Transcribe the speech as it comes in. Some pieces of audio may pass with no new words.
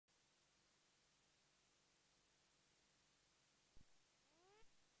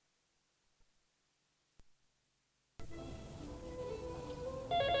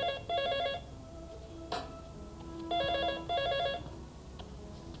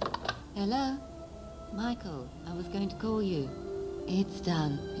Hello? Michael, I was going to call you. It's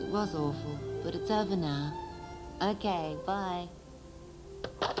done. It was awful, but it's over now. Okay, bye.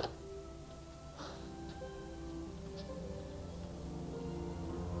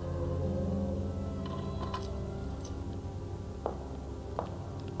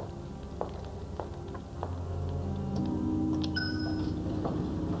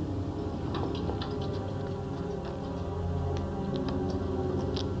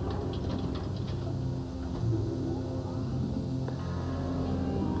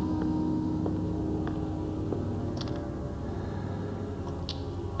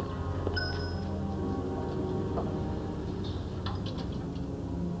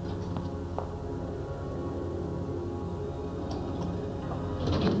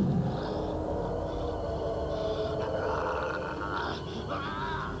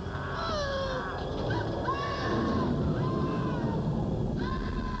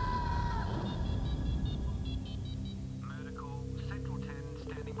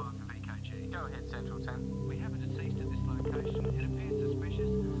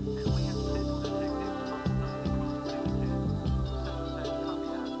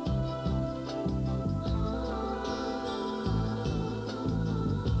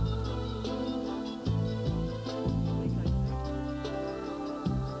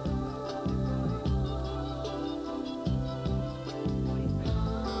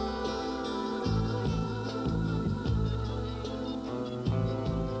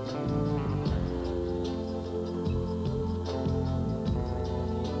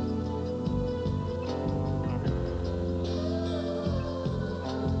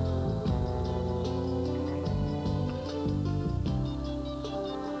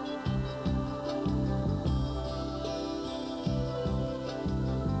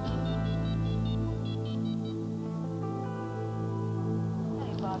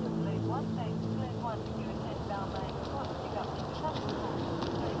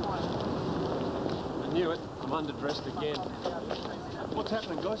 Underdressed again. What's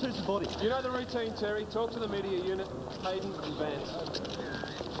happening, guys? Who's the body? You know the routine, Terry. Talk to the media unit, Hayden and Vance.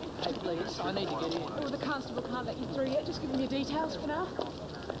 Hey, please, I need to get in. Oh, the constable can't let you through yet. Just give him your details for now.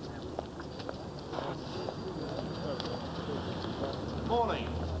 Morning.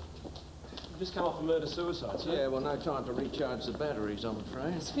 You've just come off a murder-suicide, sir? Yeah, well, no time to recharge the batteries, I'm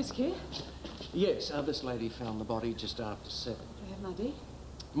afraid. Is Fisk here? Yes, this lady found the body just after 7. Do you have an ID?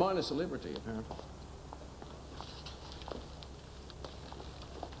 Minor celebrity, apparently.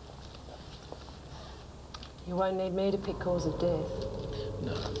 You won't need me to pick cause of death.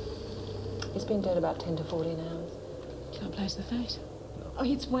 No. He's been dead about 10 to 14 hours. Can't place the face? No. Oh,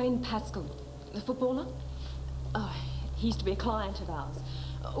 it's Wayne Pascal, the footballer. Oh, he used to be a client of ours.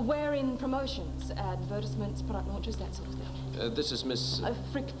 We're in promotions, advertisements, product launches, that sort of thing. This is Miss...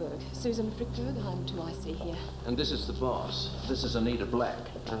 Frickberg. Susan Frickberg. I'm 2IC here. And this is the boss. This is Anita Black.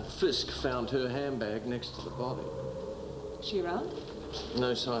 Fisk found her handbag next to the body. Is she around?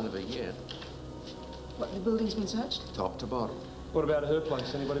 No sign of her yet. What, the building's been searched? Top to bottom. What about her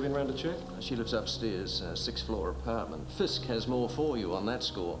place? Anybody been round to check? She lives upstairs, 6th-floor apartment. Fisk has more for you on that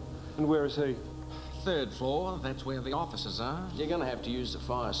score. And where is he? 3rd floor, that's where the offices are. You're going to have to use the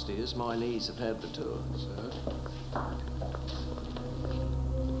fire stairs. My knees have had the tour, so...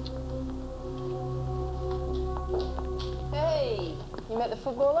 Hey, you met the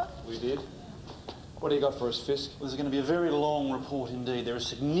footballer? We did. What do you got for us, Fisk? Well, there's going to be a very long report indeed. There is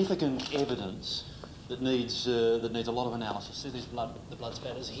significant evidence that needs a lot of analysis. See these the blood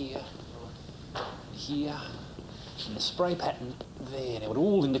spatters here, here, and the spray pattern there. Now, it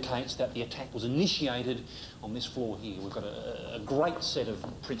all indicates that the attack was initiated on this floor here. We've got a great set of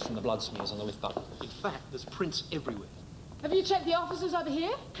prints from the blood smears on the lift button. In fact, there's prints everywhere. Have you checked the officers over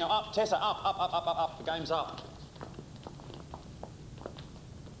here? Now, up, Tessa, up. The game's up.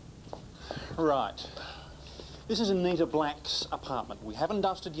 Right. This is Anita Black's apartment. We haven't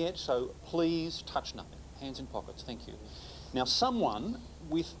dusted yet, so please touch nothing. Hands in pockets, thank you. Now, someone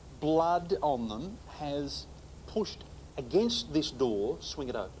with blood on them has pushed against this door, swing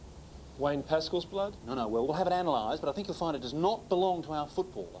it open. Wayne Pascal's blood? No, well, we'll have it analysed, but I think you'll find it does not belong to our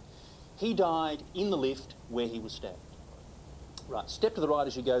footballer. He died in the lift where he was stabbed. Right, step to the right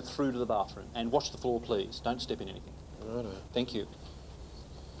as you go through to the bathroom, and watch the floor, please. Don't step in anything. Righto. Thank you.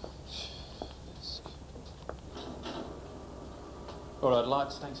 All right,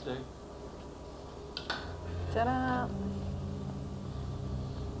 lights, thanks, Dave. Ta-da!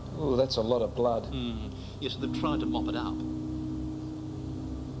 Oh, that's a lot of blood. Yes, they've tried to mop it up.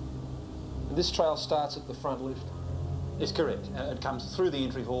 And this trail starts at the front lift? Yes, correct. It comes through the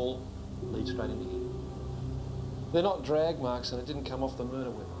entry hall, leads straight into here. They're not drag marks and it didn't come off the murder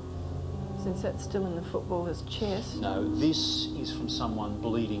weapon. Since that's still in the footballer's chest. No, this is from someone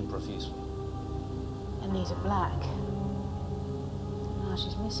bleeding profusely. Anita Black. Now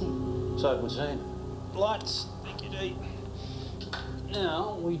she's missing. So it would seem. Lights, thank you, Dee.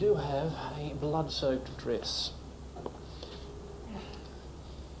 Now, we do have a blood-soaked dress.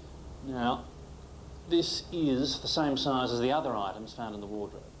 Now, this is the same size as the other items found in the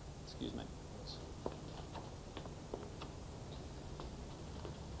wardrobe. Excuse me.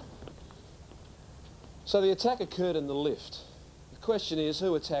 So the attack occurred in the lift. The question is,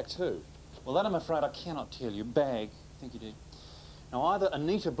 who attacked who? Well, that I'm afraid I cannot tell you. Bag, thank you, Dee. Now, either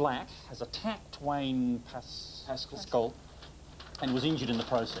Anita Black has attacked Wayne Pascal and was injured in the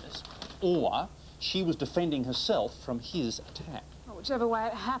process, or she was defending herself from his attack. Well, whichever way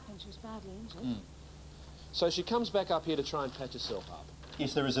it happened, she was badly injured. So she comes back up here to try and patch herself up.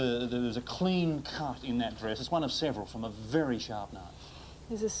 Yes, there is a clean cut in that dress. It's one of several from a very sharp knife.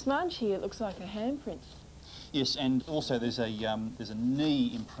 There's a smudge here. It looks like a handprint. Yes, and also there's a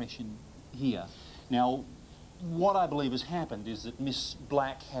knee impression here. Now, what I believe has happened is that Miss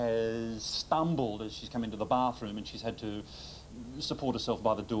Black has stumbled as she's come into the bathroom and she's had to support herself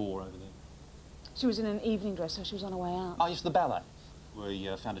by the door over there. She was in an evening dress, so she was on her way out. Oh, yes, the ballet. We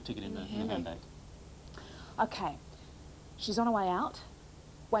found a ticket in the handbag. Okay. She's on her way out.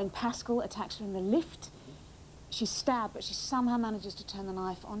 Wayne Pascal attacks her in the lift. She's stabbed, but she somehow manages to turn the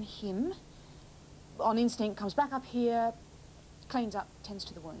knife on him. On instinct, comes back up here, cleans up, tends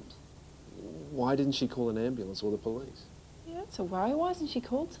to the wound. Why didn't she call an ambulance or the police? Yeah, that's a worry. Why hasn't she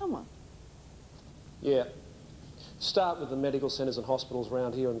called someone? Yeah. Start with the medical centres and hospitals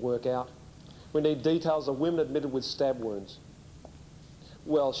around here and work out. We need details of women admitted with stab wounds.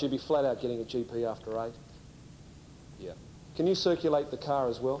 Well, she'd be flat out getting a GP after 8. Yeah. Can you circulate the car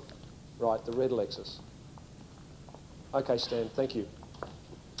as well? Right, the red Lexus. OK, Stan, thank you.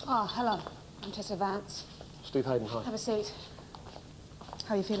 Oh, hello. I'm Tessa Vance. Steve Hayden, hi. Have a seat.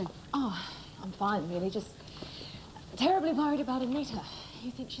 How are you feeling? Oh, I'm fine, really. Just terribly worried about Anita.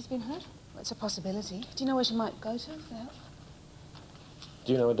 You think she's been hurt? Well, it's a possibility. Do you know where she might go to for help?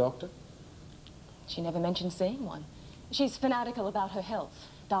 Do you know a doctor? She never mentioned seeing one. She's fanatical about her health.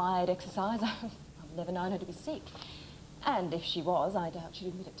 Diet, exercise. I've never known her to be sick. And if she was, I doubt she'd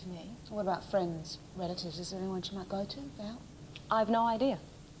admit it to me. What about friends, relatives? Is there anyone she might go to for help? I've no idea.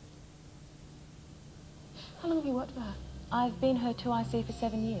 How long have you worked for her? I've been her 2IC for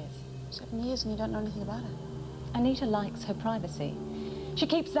 7 years. 7 years and you don't know anything about her? Anita likes her privacy. She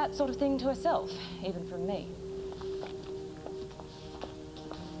keeps that sort of thing to herself, even from me.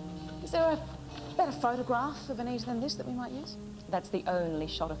 Is there a better photograph of Anita than this that we might use? That's the only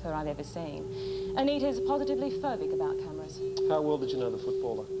shot of her I've ever seen. Anita's positively phobic about cameras. How well did you know the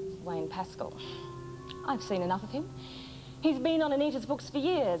footballer? Wayne Pascal. I've seen enough of him. He's been on Anita's books for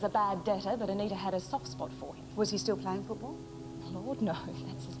years, a bad debtor, but Anita had a soft spot for him. Was he still playing football? Lord, no,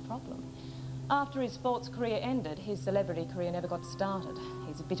 that's his problem. After his sports career ended, his celebrity career never got started.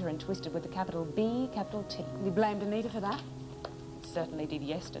 He's bitter and twisted with the capital B, capital T. You blamed Anita for that? Certainly did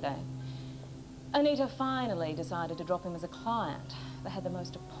yesterday. Anita finally decided to drop him as a client. They had the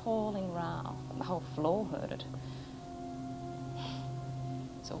most appalling row. The whole floor heard it.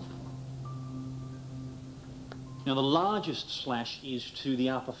 It's awful. Now, the largest slash is to the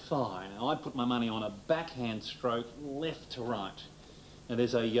upper thigh. Now, I put my money on a backhand stroke, left to right. Now,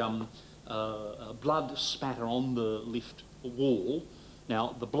 there's a blood spatter on the lift wall.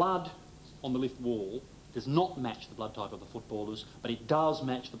 Now, the blood on the lift wall does not match the blood type of the footballers, but it does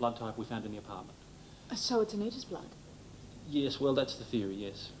match the blood type we found in the apartment. So it's Anita's blood? Yes, well, that's the theory,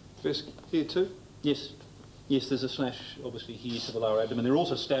 yes. Fisk, here too? Yes. Yes, there's a slash, obviously, here to the lower abdomen. There are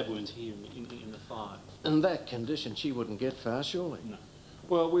also stab wounds here in the thigh. In that condition, she wouldn't get far, surely. No.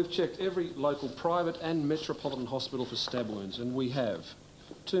 Well, we've checked every local private and metropolitan hospital for stab wounds, and we have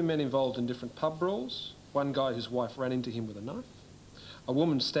 2 men involved in different pub brawls, 1 guy whose wife ran into him with a knife, a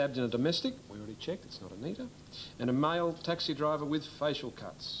woman stabbed in a domestic, we already checked, it's not Anita, and a male taxi driver with facial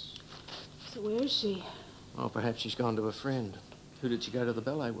cuts. So where is she? Oh, perhaps she's gone to a friend. Who did she go to the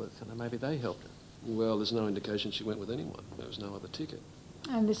ballet with? And maybe they helped her. Well, there's no indication she went with anyone. There was no other ticket.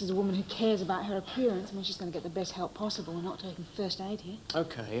 And this is a woman who cares about her appearance. I mean, she's going to get the best help possible. We're not taking first aid here.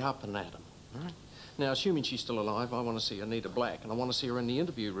 OK, up and at 'em, all right? Now, assuming she's still alive, I want to see Anita Black, and I want to see her in the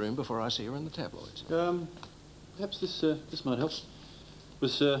interview room before I see her in the tabloids. Perhaps this might help. It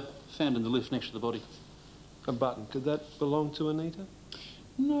was found in the lift next to the body. A button. Could that belong to Anita?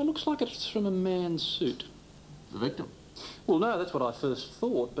 No, it looks like it's from a man's suit. The victim? Well, no, that's what I first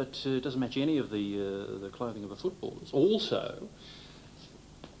thought, but it doesn't match any of the clothing of the footballers. Also,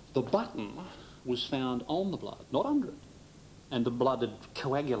 the button was found on the blood, not under it. and the blood had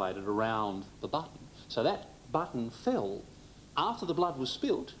coagulated around the button. So that button fell after the blood was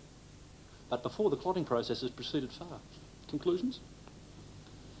spilt, but before the clotting process has proceeded far. Conclusions?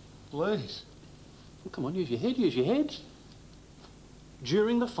 Please. Well, come on, use your head, use your head.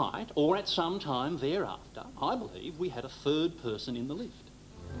 During the fight, or at some time thereafter, I believe we had a third person in the lift.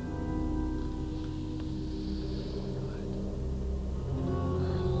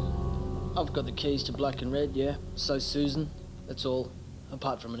 I've got the keys to black and red, yeah. So Susan. That's all,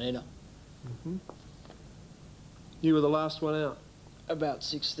 apart from Anita. Mm-hmm. You were the last one out. About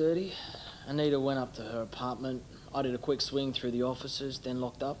 6:30, Anita went up to her apartment. I did a quick swing through the offices, then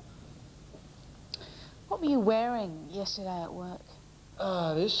locked up. What were you wearing yesterday at work?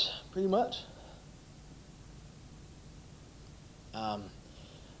 This, pretty much. A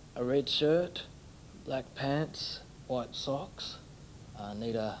red shirt, black pants, white socks.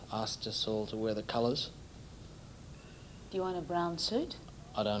 Anita asked us all to wear the colours. Do you want a brown suit?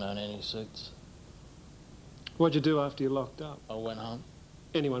 I don't own any suits. What'd you do after you locked up? I went home.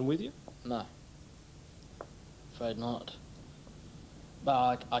 Anyone with you? No. Afraid not.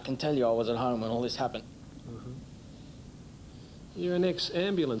 But I can tell you I was at home when all this happened. Mm-hmm. You're an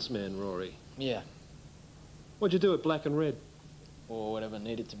ex-ambulance man, Rory. Yeah. What'd you do at Black and Red? Or whatever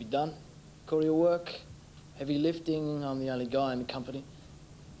needed to be done. Courier work, heavy lifting. I'm the only guy in the company.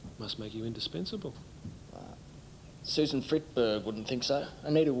 Must make you indispensable. Susan Fritberg wouldn't think so.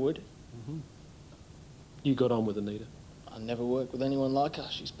 Anita would. Mm-hmm. You got on with Anita? I never worked with anyone like her.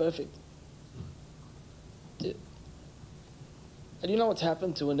 She's perfect. Do you know what's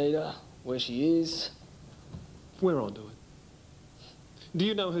happened to Anita? Where she is? We're on to it. Do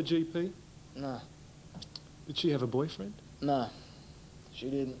you know her GP? No. Did she have a boyfriend? No.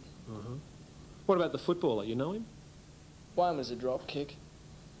 She didn't. Uh-huh. What about the footballer? You know him? One was a drop kick.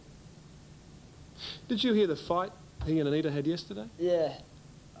 Did you hear the fight he and Anita had yesterday? Yeah.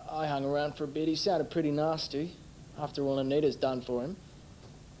 I hung around for a bit. He sounded pretty nasty. After all Anita's done for him.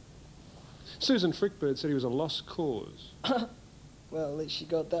 Susan Frickbird said he was a lost cause. Well, at least she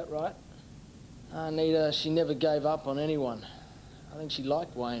got that right. Anita, she never gave up on anyone. I think she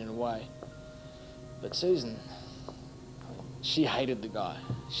liked Wayne in a way. But Susan, she hated the guy.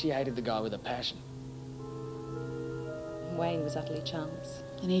 She hated the guy with a passion. Wayne was utterly charmless.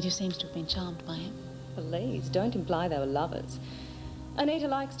 Anita seems to have been charmed by him. Please, don't imply they were lovers. Anita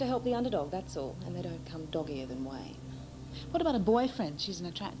likes to help the underdog, that's all, and they don't come doggier than Wayne. What about a boyfriend? She's an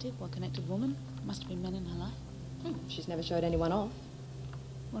attractive, well-connected woman. Must have been men in her life. She's never showed anyone off.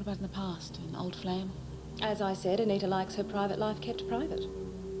 What about in the past? An old flame? As I said, Anita likes her private life kept private.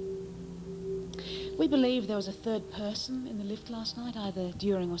 We believe there was a third person in the lift last night, either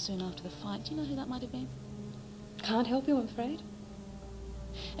during or soon after the fight. Do you know who that might have been? Can't help you, I'm afraid.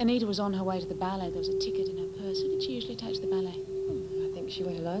 Anita was on her way to the ballet. There was a ticket in her purse. Who did she usually take to the ballet? I think she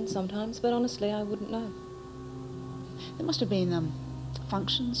went alone sometimes, but honestly, I wouldn't know. There must have been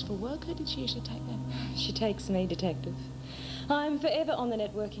functions for work. Who did she usually take then? She takes me, detective. I'm forever on the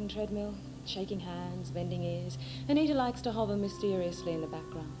networking treadmill, shaking hands, bending ears. Anita likes to hover mysteriously in the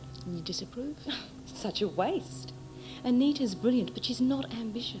background. And you disapprove? It's such a waste. Anita's brilliant, but she's not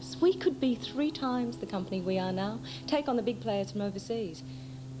ambitious. We could be 3 times the company we are now, take on the big players from overseas.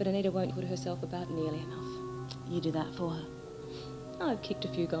 But Anita won't put herself about nearly enough. You do that for her? I've kicked a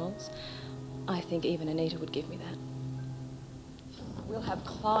few goals. I think even Anita would give me that. We'll have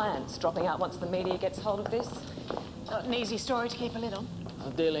clients dropping out once the media gets hold of this. Not an easy story to keep a lid on.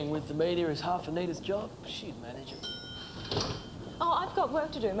 Dealing with the media is half Anita's job. She'd manage it. Oh, I've got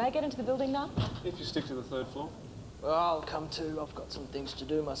work to do. May I get into the building now? If you stick to the 3rd floor. Well, I'll come too. I've got some things to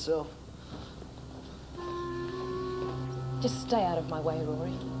do myself. Just stay out of my way,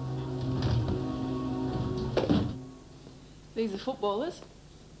 Rory. These are footballers?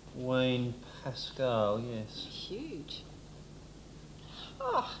 Wayne Pascal, yes. Huge.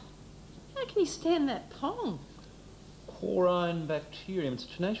 Oh, how can he stand that pong? Porine bacterium. It's a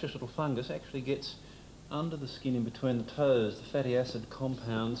tenacious little fungus. Actually gets under the skin in between the toes. The fatty acid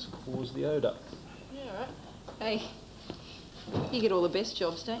compounds cause the odour. Yeah, right. Hey, you get all the best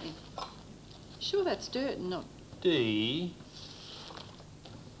jobs, don't you? Sure that's dirt and not... D.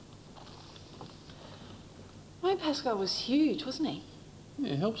 Wayne Pascal was huge, wasn't he?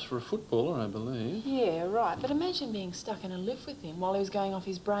 Yeah, helps for a footballer, I believe. Yeah, right. But imagine being stuck in a lift with him while he was going off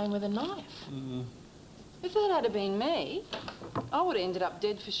his brain with a knife. If that had been me, I would have ended up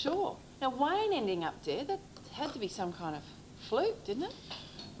dead for sure. Now, Wayne ending up dead, that had to be some kind of fluke, didn't it?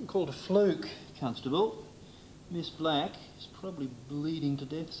 Called a fluke, Constable. Miss Black is probably bleeding to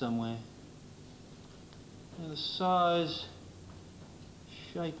death somewhere. Now, the size,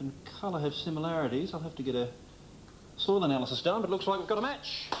 shape and colour have similarities. I'll have to get a Soil analysis done, but looks like we've got a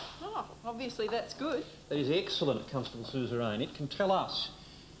match. Oh, obviously that's good. That is excellent, Constable Suzerain. It can tell us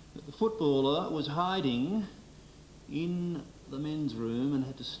that the footballer was hiding in the men's room and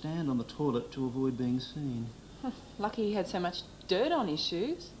had to stand on the toilet to avoid being seen. Lucky he had so much dirt on his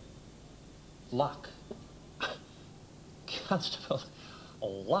shoes. Luck. Constable,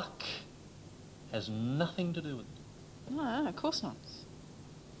 luck has nothing to do with it. No, of course not.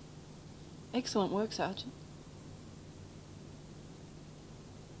 Excellent work, Sergeant.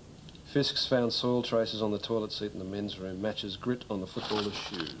 Fisk's found soil traces on the toilet seat in the men's room, matches grit on the footballer's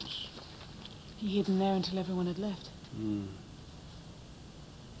shoes. He hid them there until everyone had left.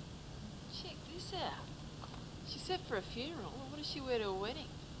 Check this out. She's set for a funeral. What does she wear to a wedding?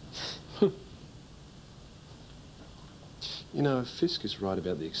 You know, Fisk is right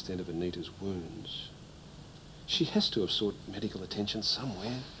about the extent of Anita's wounds. She has to have sought medical attention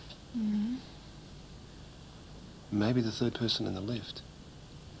somewhere. Maybe the third person in the lift.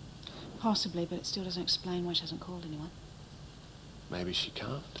 Possibly, but it still doesn't explain why she hasn't called anyone. Maybe she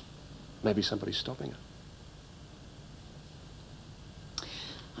can't. Maybe somebody's stopping her.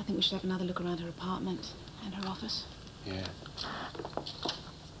 I think we should have another look around her apartment and her office. Yeah.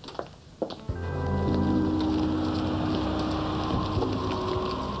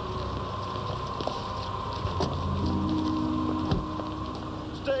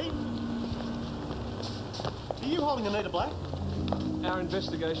 Steve? Are you holding Anita Black? Our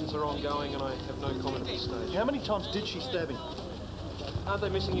investigations are ongoing and I have no comment at this stage. How many times did she stab him? Aren't they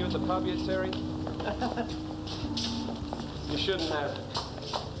missing you at the pub yet, Terry? You shouldn't have.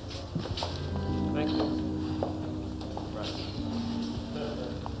 Thank you.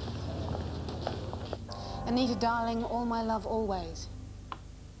 Anita, darling, all my love always.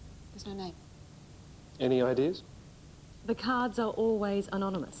 There's no name. Any ideas? The cards are always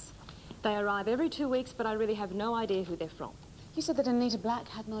anonymous. They arrive every 2 weeks, but I really have no idea who they're from. You said that Anita Black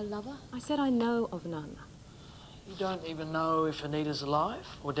had no lover? I said I know of none. You don't even know if Anita's alive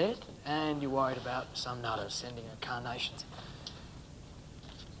or dead, and you're worried about some nutter sending her carnations.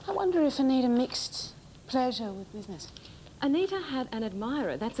 I wonder if Anita mixed pleasure with business. Anita had an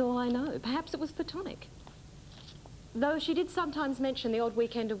admirer, that's all I know. Perhaps it was platonic. Though she did sometimes mention the odd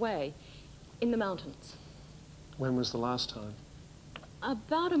weekend away in the mountains. When was the last time?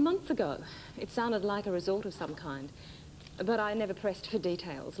 About a month ago. It sounded like a resort of some kind. But I never pressed for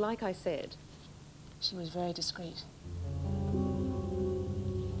details, like I said. She was very discreet.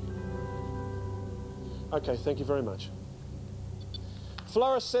 Okay, thank you very much.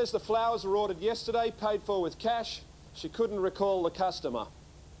 Florist says the flowers were ordered yesterday, paid for with cash. She couldn't recall the customer.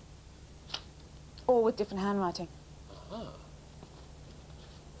 All with different handwriting.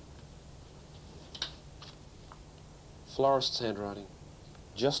 Florist's handwriting.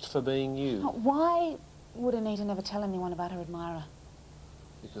 Just for being you. Why would Anita never tell anyone about her admirer?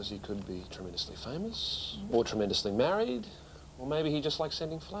 Because he could be tremendously famous, or tremendously married, or maybe he just likes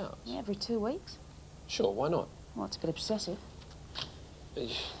sending flowers. Yeah, every 2 weeks. Sure, why not? Well, it's a bit obsessive.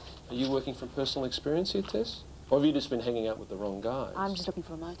 Are you working from personal experience here, Tess? Or have you just been hanging out with the wrong guys? I'm just looking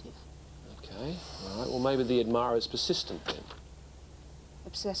for a motive. Okay, all right. Well, maybe the admirer is persistent then.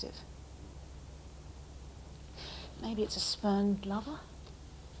 Obsessive. Maybe it's a spurned lover?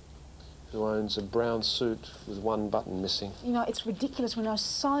 Who owns a brown suit with one button missing. You know, it's ridiculous. We know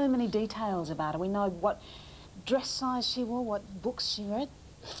so many details about her. We know what dress size she wore, what books she read.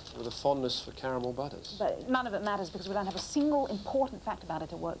 With a fondness for caramel butters. But none of it matters because we don't have a single important fact about her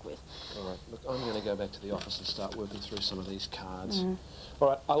to work with. All right, look, I'm going to go back to the office and start working through some of these cards. All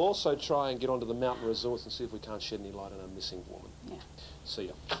right, I'll also try and get onto the mountain resorts and see if we can't shed any light on a missing woman. Yeah. See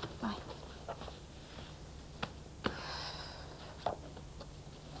ya. Bye.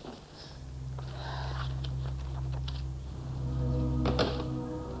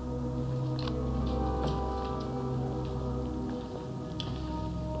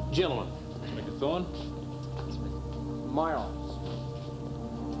 Gentlemen, Mr. Thorne. My office.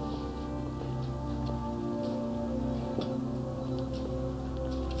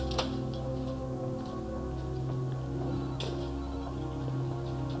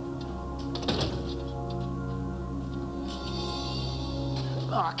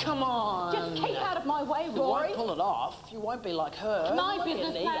 Oh, come on. Just keep out of my way, You Rory. won't pull it off. You won't be like her. My Look at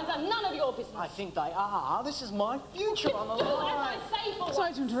business Anita. plans are none of your business. I think they are. This is my future on the Do as line. I say for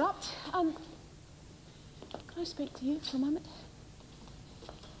Sorry to interrupt. Can I speak to you for a moment?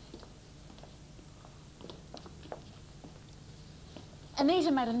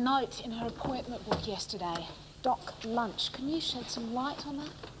 Anita made a note in her appointment book yesterday. Doc lunch. Can you shed some light on that?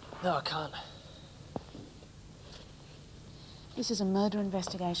 No, I can't. This is a murder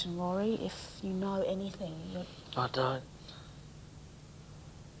investigation, Rory. If you know anything, I don't.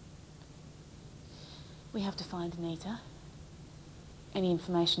 We have to find Anita. Any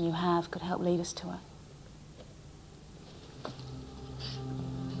information you have could help lead us to her.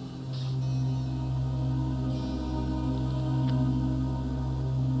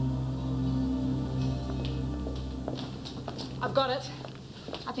 I've got it.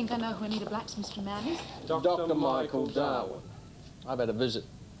 I think I know who Anita Black's mystery man is. Dr. Michael Darwin. I've had a visit.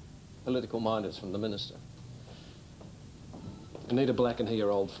 Political minders from the minister. Anita Black and he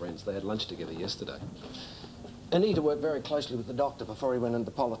are old friends. They had lunch together yesterday. Anita worked very closely with the doctor before he went into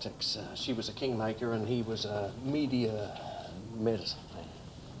politics. She was a kingmaker and he was a media medicine man.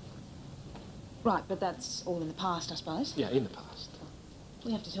 Right, but that's all in the past, I suppose. Yeah, in the past.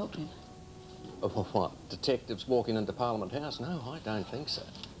 We have to talk to him. What? Detectives walking into Parliament House? No, I don't think so.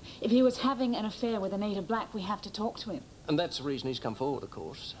 If he was having an affair with Anita Black, we have to talk to him. And that's the reason he's come forward, of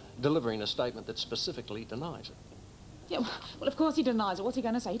course, delivering a statement that specifically denies it. Yeah, well, of course he denies it. What's he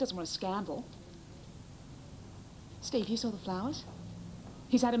going to say? He doesn't want a scandal. Steve, you saw the flowers?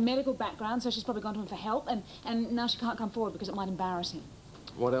 He's had a medical background, so she's probably gone to him for help, and now she can't come forward because it might embarrass him.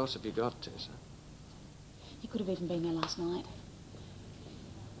 What else have you got, Tessa? He could have even been there last night.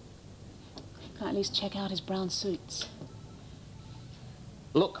 Can I at least check out his brown suits?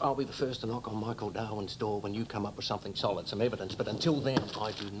 Look, I'll be the first to knock on Michael Darwin's door when you come up with something solid, some evidence, but until then,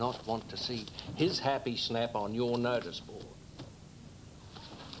 I do not want to see his happy snap on your notice board.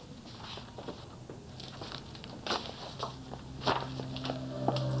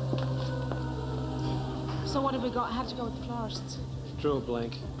 So what have we got? How did you go with the florists? Drew a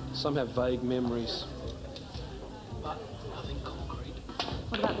blank. Some have vague memories. But nothing concrete.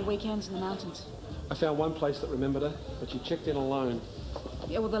 What about the weekends in the mountains? I found one place that remembered her, but she checked in alone.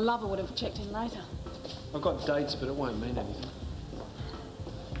 Yeah, well, the lover would have checked in later. I've got dates, but it won't mean anything.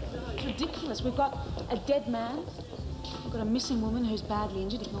 It's ridiculous. We've got a dead man. We've got a missing woman who's badly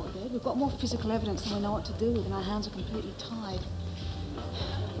injured, if not dead. We've got more physical evidence than we know what to do with, and our hands are completely tied.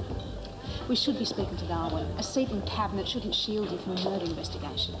 We should be speaking to Darwin. A seat in cabinet shouldn't shield you from a murder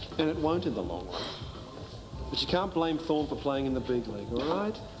investigation. And it won't in the long run. But you can't blame Thorne for playing in the big league, all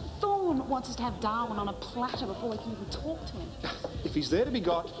right? Thorne wants us to have Darwin on a platter before we can even talk to him. If he's there to be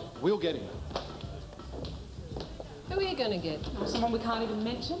got, we'll get him. Who are you going to get? Or someone we can't even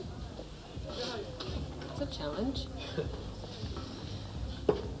mention. It's a challenge.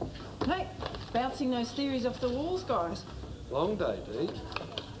 Hey, bouncing those theories off the walls, guys. Long day, Dee.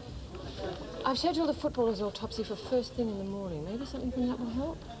 I've scheduled a footballer's autopsy for first thing in the morning. Maybe something from that will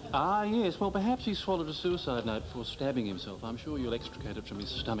help. Ah, yes. Well, perhaps he swallowed a suicide note before stabbing himself. I'm sure you'll extricate it from his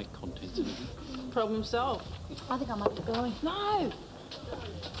stomach contents. Problem solved. I think I might have to go. No!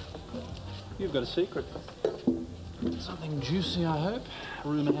 You've got a secret. Something juicy, I hope.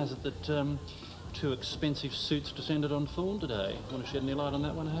 Rumour has it that 2 expensive suits descended on Thorne today. Want to shed any light on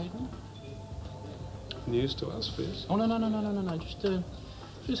that one, Hayden? News to us, Fizz. Oh, no.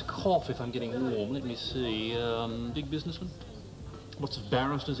 Just cough if I'm getting warm. Let me see. Big businessman? Lots of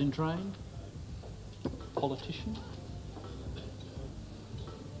barristers in train? Politician?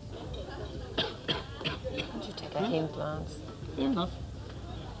 Would you take a hint, Lance? Fair enough.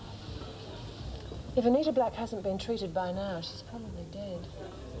 If Anita Black hasn't been treated by now, she's probably dead.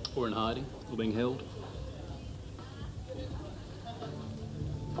 Or in hiding, or being held.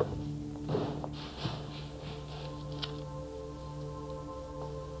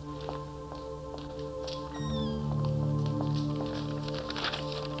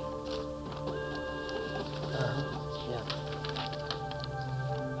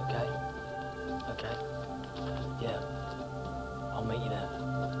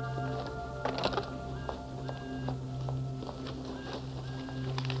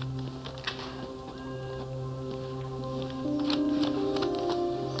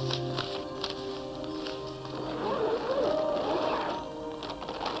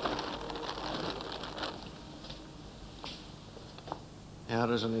 How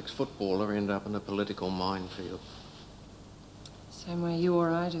does an ex-footballer end up in a political minefield? Same way you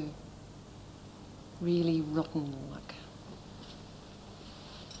or I do. Really rotten luck.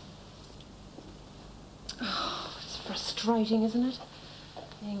 Oh, it's frustrating, isn't it?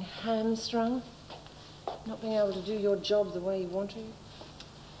 Being hamstrung. Not being able to do your job the way you want to.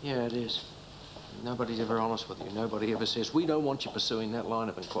 Yeah, it is. Nobody's ever honest with you. Nobody ever says, we don't want you pursuing that line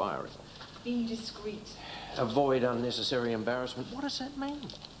of inquiry. Be discreet. Avoid unnecessary embarrassment. What does that mean?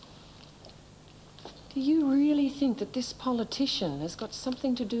 Do you really think that this politician has got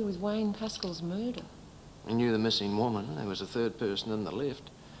something to do with Wayne Pascal's murder? I knew the missing woman. There was a third person in the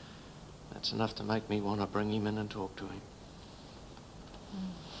lift. That's enough to make me want to bring him in and talk to him.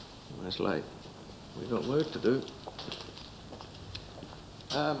 Well, it's late. We've got work to do.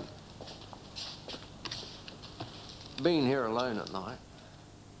 Being here alone at night,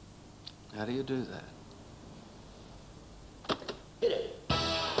 how do you do that? Hit it.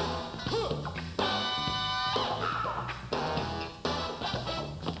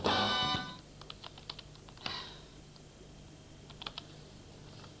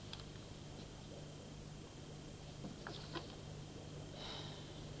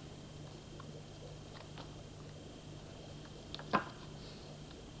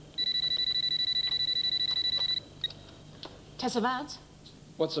 Tessa Vance?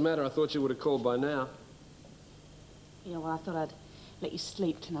 What's the matter? I thought you would have called by now. Yeah, well, I thought I'd let you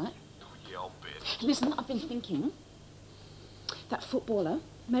sleep tonight. Oh, yeah, I'll bet. Listen, I've been thinking. That footballer,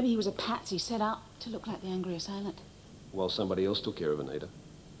 maybe he was a patsy set up to look like the angry assailant. Well, somebody else took care of Anita.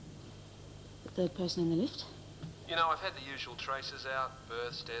 The third person in the lift? You know, I've had the usual traces out.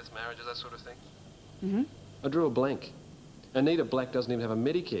 Births, deaths, marriages, that sort of thing. Mm-hmm. I drew a blank. Anita Black doesn't even have a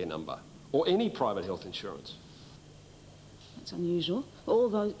Medicare number or any private health insurance. That's unusual.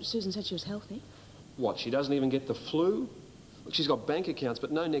 Although Susan said she was healthy. What, she doesn't even get the flu? Look, she's got bank accounts,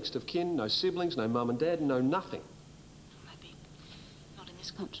 but no next of kin, no siblings, no mum and dad, no nothing. Maybe not in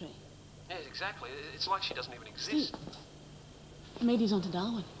this country. Yes, exactly. It's like she doesn't even exist. Anita's on to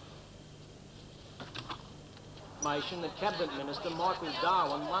Darwin. Information that Cabinet Minister Michael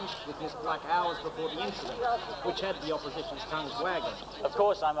Darwin lunched with Miss Black hours before the incident, which had the opposition's tongues wagging. Of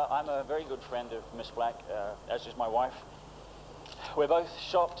course, I'm a very good friend of Miss Black, as is my wife. We're both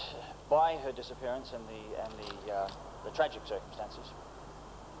shocked by her disappearance and the tragic circumstances.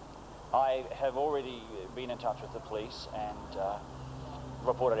 I have already been in touch with the police and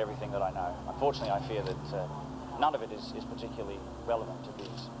reported everything that I know. Unfortunately, I fear that none of it is particularly relevant to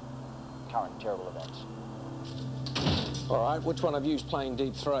these current terrible events. All right, which one of you's playing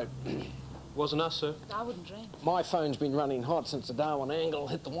deep throat? Wasn't us, sir. I wouldn't dream. My phone's been running hot since the Darwin angle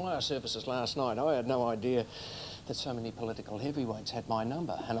hit the wire surfaces last night. I had no idea that so many political heavyweights had my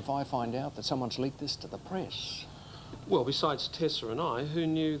number. And if I find out that someone's leaked this to the press... Well, besides Tessa and I, who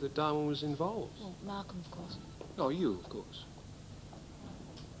knew that Darwin was involved? Well, Malcolm, of course. Oh, you, of course.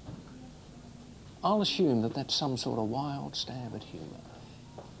 I'll assume that that's some sort of wild stab at humour.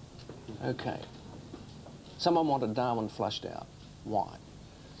 OK. Someone wanted Darwin flushed out. Why?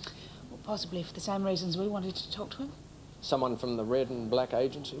 Well, possibly for the same reasons we wanted to talk to him. Someone from the Red and Black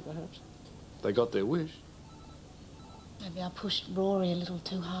Agency, perhaps? They got their wish. Maybe I pushed Rory a little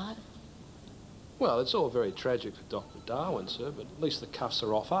too hard. Well, it's all very tragic for Dr. Darwin, sir, but at least the cuffs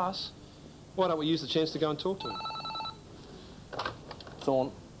are off us. Why don't we use the chance to go and talk to him?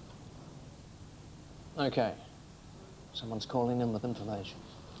 Thorne. OK. Someone's calling in with information.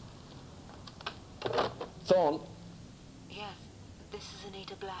 Thorne. Yes, this is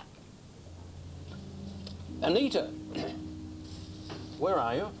Anita Black. Anita! Where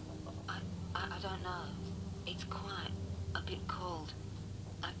are you? I don't know. It's quiet, a bit cold.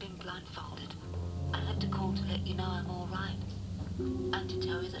 I've been blindfolded. I had to call to let you know I'm all right. And to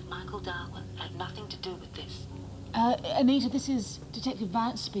tell you that Michael Darwin had nothing to do with this. Anita, this is Detective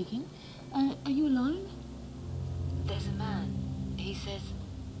Vance speaking. Are you alone? There's a man. He says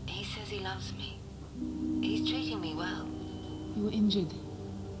he loves me. He's treating me well. You were injured.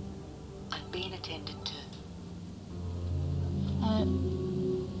 I've been attended to.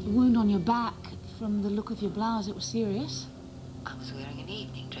 The wound on your back, from the look of your blouse, it was serious. I was wearing an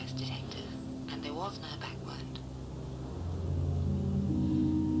evening dress, Detective, and there was no back wound.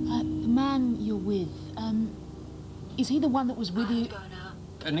 The man you're with, is he the one that was with you? Go now.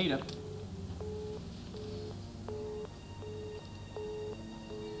 Anita.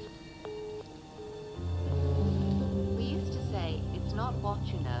 We used to say, it's not what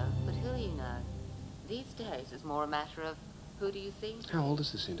you know, but who you know. These days, it's more a matter of who do you think. How old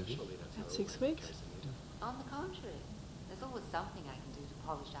is this interview? About 6 weeks. On the contrary, there's always something I can do to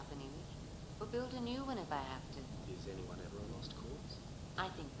polish up an image, or build a new one if I have to. Is anyone ever a lost cause? I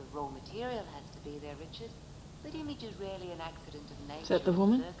think the raw material has to be there, Richard. But image is rarely an accident of nature. Is that the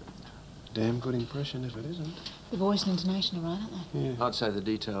woman? Damn good impression if it isn't. The voice and intonation are right, aren't they? Yeah. I'd say the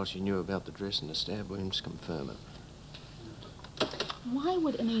details you knew about the dress and the stab wounds confirm it. Why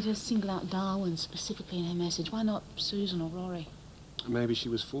would Anita single out Darwin specifically in her message? Why not Susan or Rory? Maybe she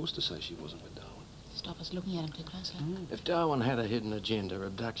was forced to say she wasn't with Darwin. Stop us looking at him too closely. If Darwin had a hidden agenda,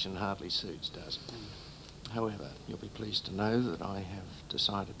 abduction hardly suits, does it? However, you'll be pleased to know that I have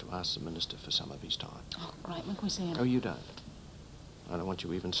decided to ask the Minister for some of his time. Oh, great. When can we see him? Oh, you don't? I don't want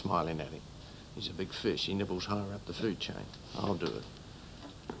you even smiling at him. He's a big fish. He nibbles higher up the food chain. I'll do it.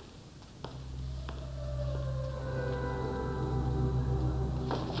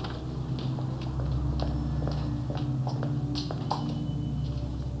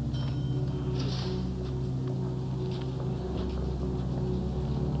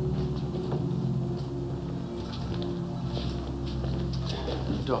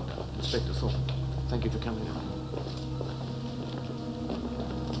 Doctor, Inspector Thorpe, thank you for coming in.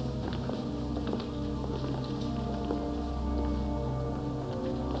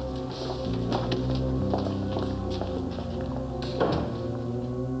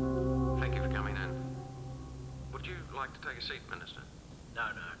 Thank you for coming in. Would you like to take a seat, Minister? No.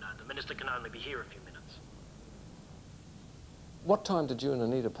 The Minister can only be here a few minutes. What time did you and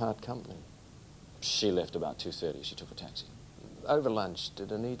Anita part company? She left about 2:30. She took a taxi. Over lunch,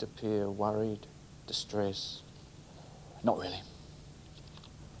 did Anita appear worried, distressed? Not really.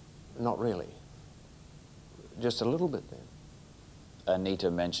 Not really? Just a little bit then? Anita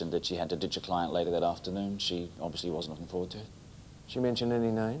mentioned that she had to ditch a client later that afternoon. She obviously wasn't looking forward to it. She mention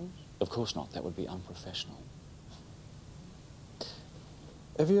any names? Of course not. That would be unprofessional.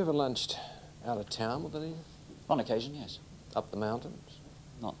 Have you ever lunched out of town with Anita? On occasion, yes. Up the mountains?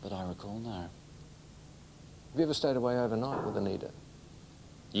 Not that I recall, no. Have you ever stayed away overnight with Anita?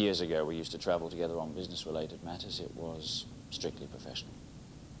 Years ago, we used to travel together on business-related matters. It was strictly professional.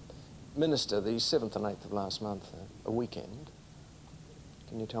 Minister, the 7th and 8th of last month, a weekend.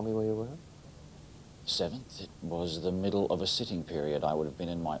 Can you tell me where you were? 7th, it was the middle of a sitting period. I would have been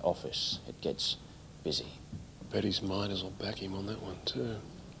in my office. It gets busy. Betty's miners will back him on that one too.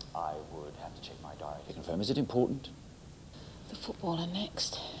 I would have to check my diary to confirm. Is it important? The footballer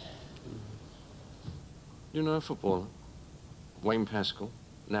next. You know a footballer? Wayne Pascal,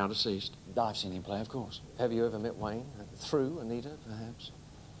 now deceased. I've seen him play, of course. Have you ever met Wayne? Through Anita, perhaps?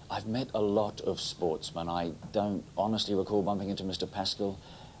 I've met a lot of sportsmen. I don't honestly recall bumping into Mr. Pascal.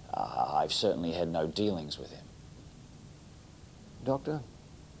 I've certainly had no dealings with him. Doctor,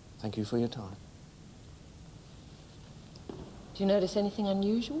 thank you for your time. Do you notice anything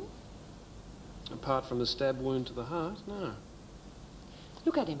unusual? Apart from the stab wound to the heart, no.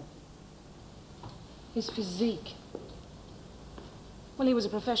 Look at him. His physique. Well, he was a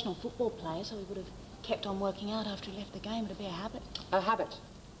professional football player, so he would have kept on working out after he left the game. It'd be a habit. A habit.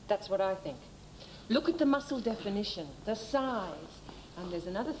 That's what I think. Look at the muscle definition, the size. And there's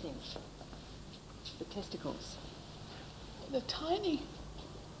another thing. The testicles. They're tiny.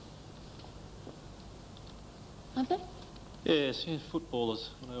 Aren't they? Yes, footballers,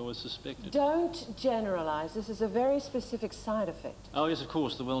 what I always suspected. Don't generalise. This is a very specific side effect. Oh, yes, of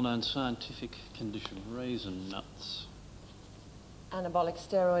course, the well-known scientific condition, raisin nuts. Anabolic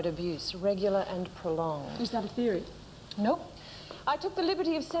steroid abuse, regular and prolonged. Is that a theory? Nope. I took the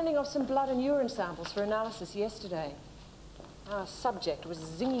liberty of sending off some blood and urine samples for analysis yesterday. Our subject was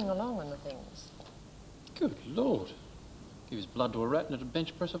zinging along on the things. Good Lord. Give his blood to a rat and it'd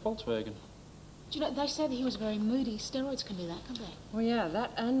bench press a Volkswagen. Do you know, they say that he was very moody. Steroids can do that, can't they? Well, yeah,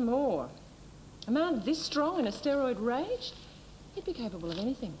 that and more. A man this strong in a steroid rage, he'd be capable of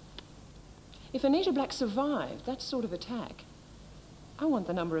anything. If Anita Black survived that sort of attack, I want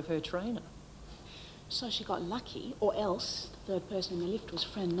the number of her trainer. So she got lucky, or else the third person in the lift was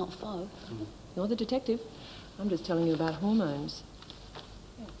friend, not foe. You're the detective. I'm just telling you about hormones.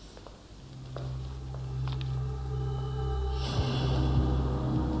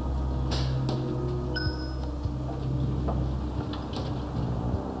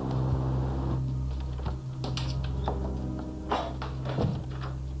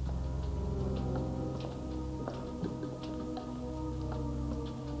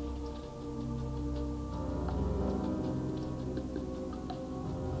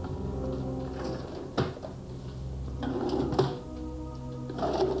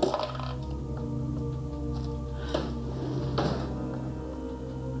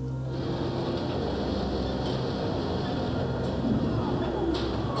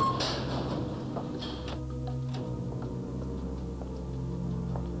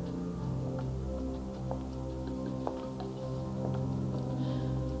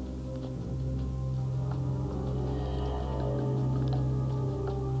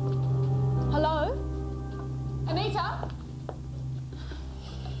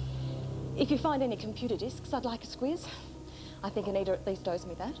 If you find any computer discs, I'd like a squiz. I think Anita at least owes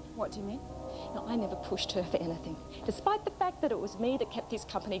me that. What do you mean? No, I never pushed her for anything, despite the fact that it was me that kept this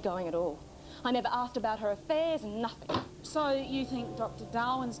company going at all. I never asked about her affairs, nothing. So you think Dr.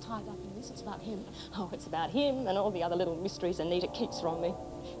 Darwin's tied up in this? It's about him? Oh, it's about him and all the other little mysteries Anita keeps from me.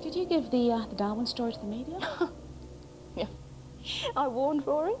 Did you give the Darwin story to the media? Yeah. I warned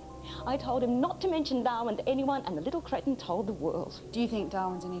Rory. I told him not to mention Darwin to anyone, and the little cretin told the world. Do you think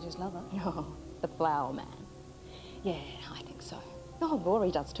Darwin's Anita's lover? Oh, the flower man. Yeah, I think so. Oh,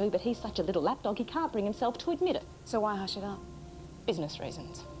 Rory does too, but he's such a little lapdog he can't bring himself to admit it. So why hush it up? Business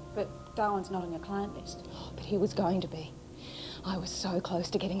reasons. But Darwin's not on your client list. Oh, but he was going to be. I was so close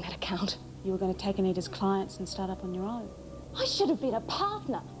to getting that account. You were going to take Anita's clients and start up on your own. I should have been a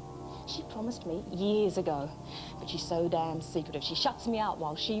partner. She promised me years ago, but she's so damn secretive. She shuts me out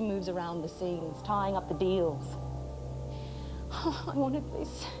while she moves around the scenes, tying up the deals. Oh, I wanted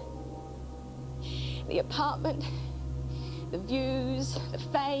this. The apartment, the views, the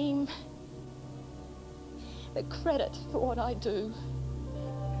fame, the credit for what I do.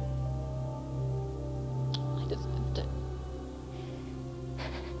 I deserved it.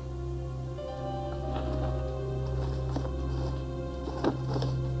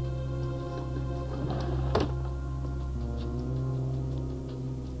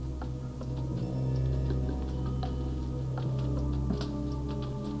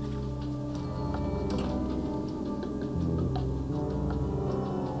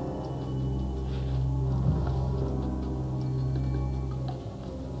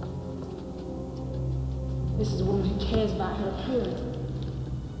 This is a woman who cares about her appearance.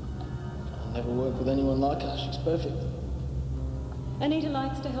 I'll never work with anyone like her. She's perfect. Anita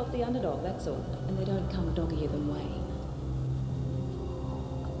likes to help the underdog, that's all. And they don't come doggier than Wayne.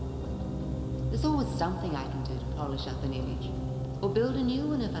 There's always something I can do to polish up an image. Or build a new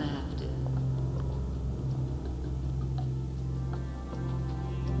one if I have to.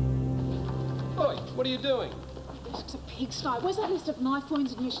 Oi, what are you doing? This looks a pigsty. Where's that list of knife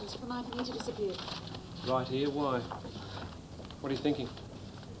wounds admissions for the knife Anita disappeared? Right here, why? What are you thinking?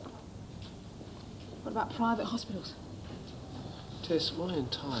 What about private hospitals? Tess, my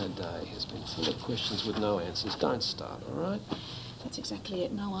entire day has been full of questions with no answers. Don't start, all right? That's exactly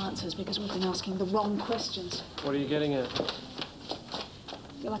it. No answers because we've been asking the wrong questions. What are you getting at?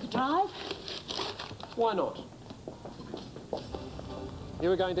 Feel like a drive? Why not?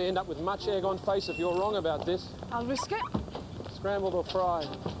 You are going to end up with much egg on face if you're wrong about this. I'll risk it. Scrambled or fried?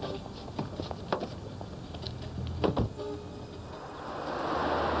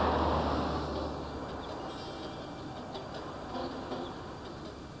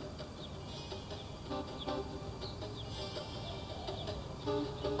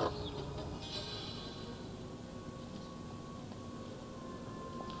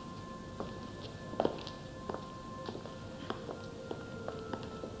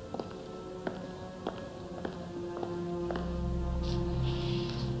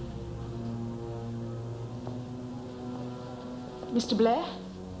 Mr. Blair?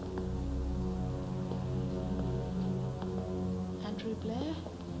 Andrew Blair?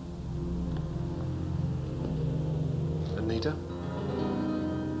 Anita?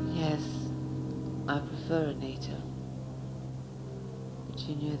 Yes, I prefer Anita. But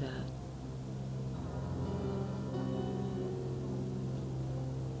you knew that.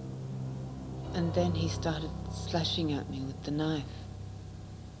 And then he started slashing at me with the knife.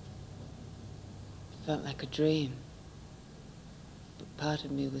 It felt like a dream. But part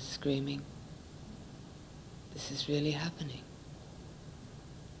of me was screaming, this is really happening.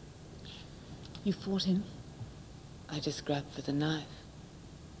 You fought him? I just grabbed for the knife.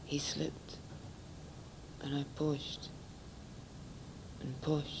 He slipped. And I pushed. And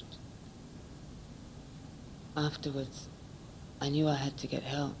pushed. Afterwards, I knew I had to get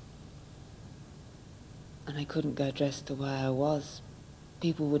help. And I couldn't go dressed the way I was.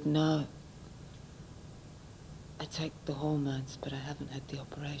 People would know. I take the hormones, but I haven't had the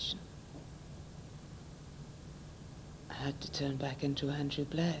operation. I had to turn back into Andrew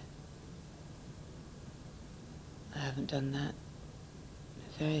Blair. I haven't done that in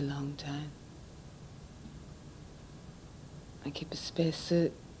a very long time. I keep a spare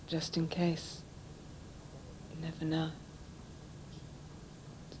suit just in case. You never know.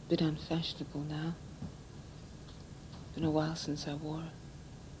 It's a bit unfashionable now. It's been a while since I wore it.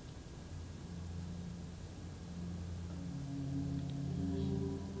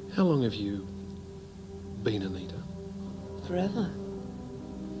 How long have you been Anita? Forever.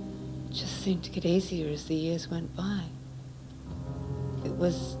 It just seemed to get easier as the years went by. It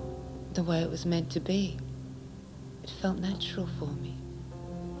was the way it was meant to be. It felt natural for me.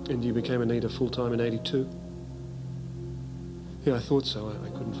 And you became Anita full-time in '82? Yeah, I thought so. I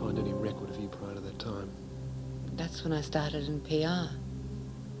couldn't find any record of you prior to that time. That's when I started in PR.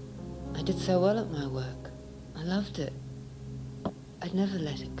 I did so well at my work. I loved it. I'd never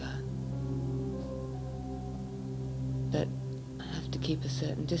let it go. But I have to keep a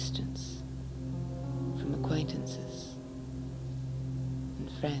certain distance from acquaintances and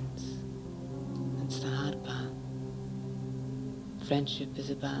friends. That's the hard part. Friendship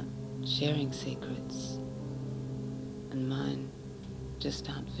is about sharing secrets, and mine just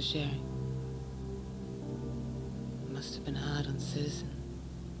aren't for sharing. It must have been hard on Susan.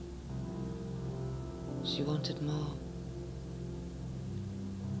 She wanted more.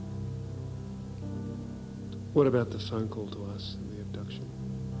 What about the phone call to us and the abduction?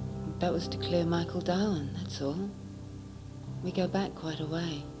 That was to clear Michael Darwin, that's all. We go back quite a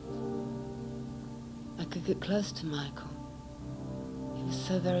way. I could get close to Michael. He was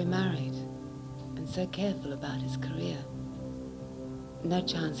so very married and so careful about his career. No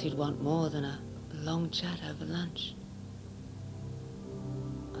chance he'd want more than a long chat over lunch.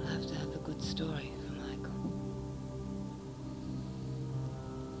 I'll have to have a good story for Michael.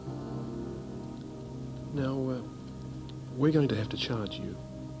 Now, we're going to have to charge you.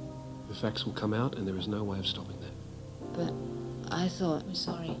 The facts will come out and there is no way of stopping that. But I thought... I'm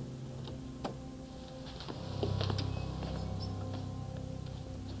sorry.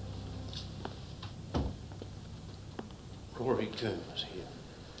 Rory Coombs here.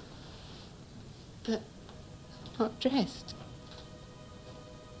 But I'm not dressed.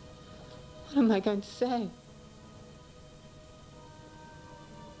 What am I going to say?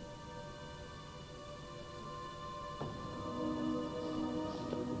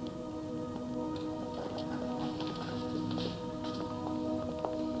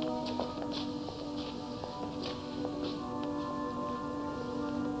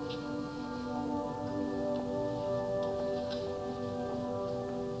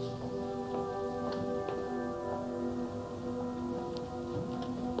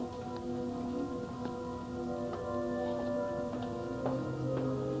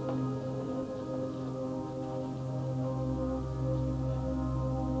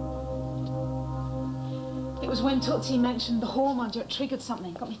 It was when Tootsie mentioned the hormones that triggered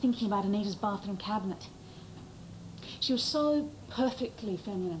something. Got me thinking about Anita's bathroom cabinet. She was so perfectly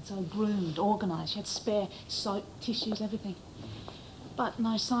feminine, so groomed, organised. She had spare soap, tissues, everything. But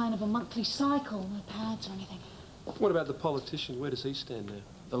no sign of a monthly cycle, no pads or anything. What about the politician? Where does he stand now?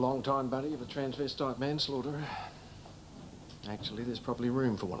 The long-time buddy of a transvestite manslaughterer. Actually, there's probably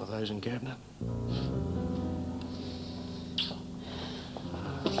room for one of those in cabinet.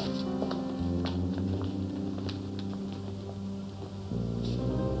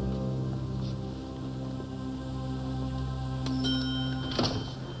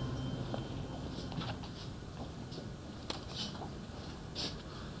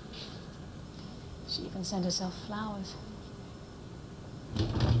 She even sent herself flowers.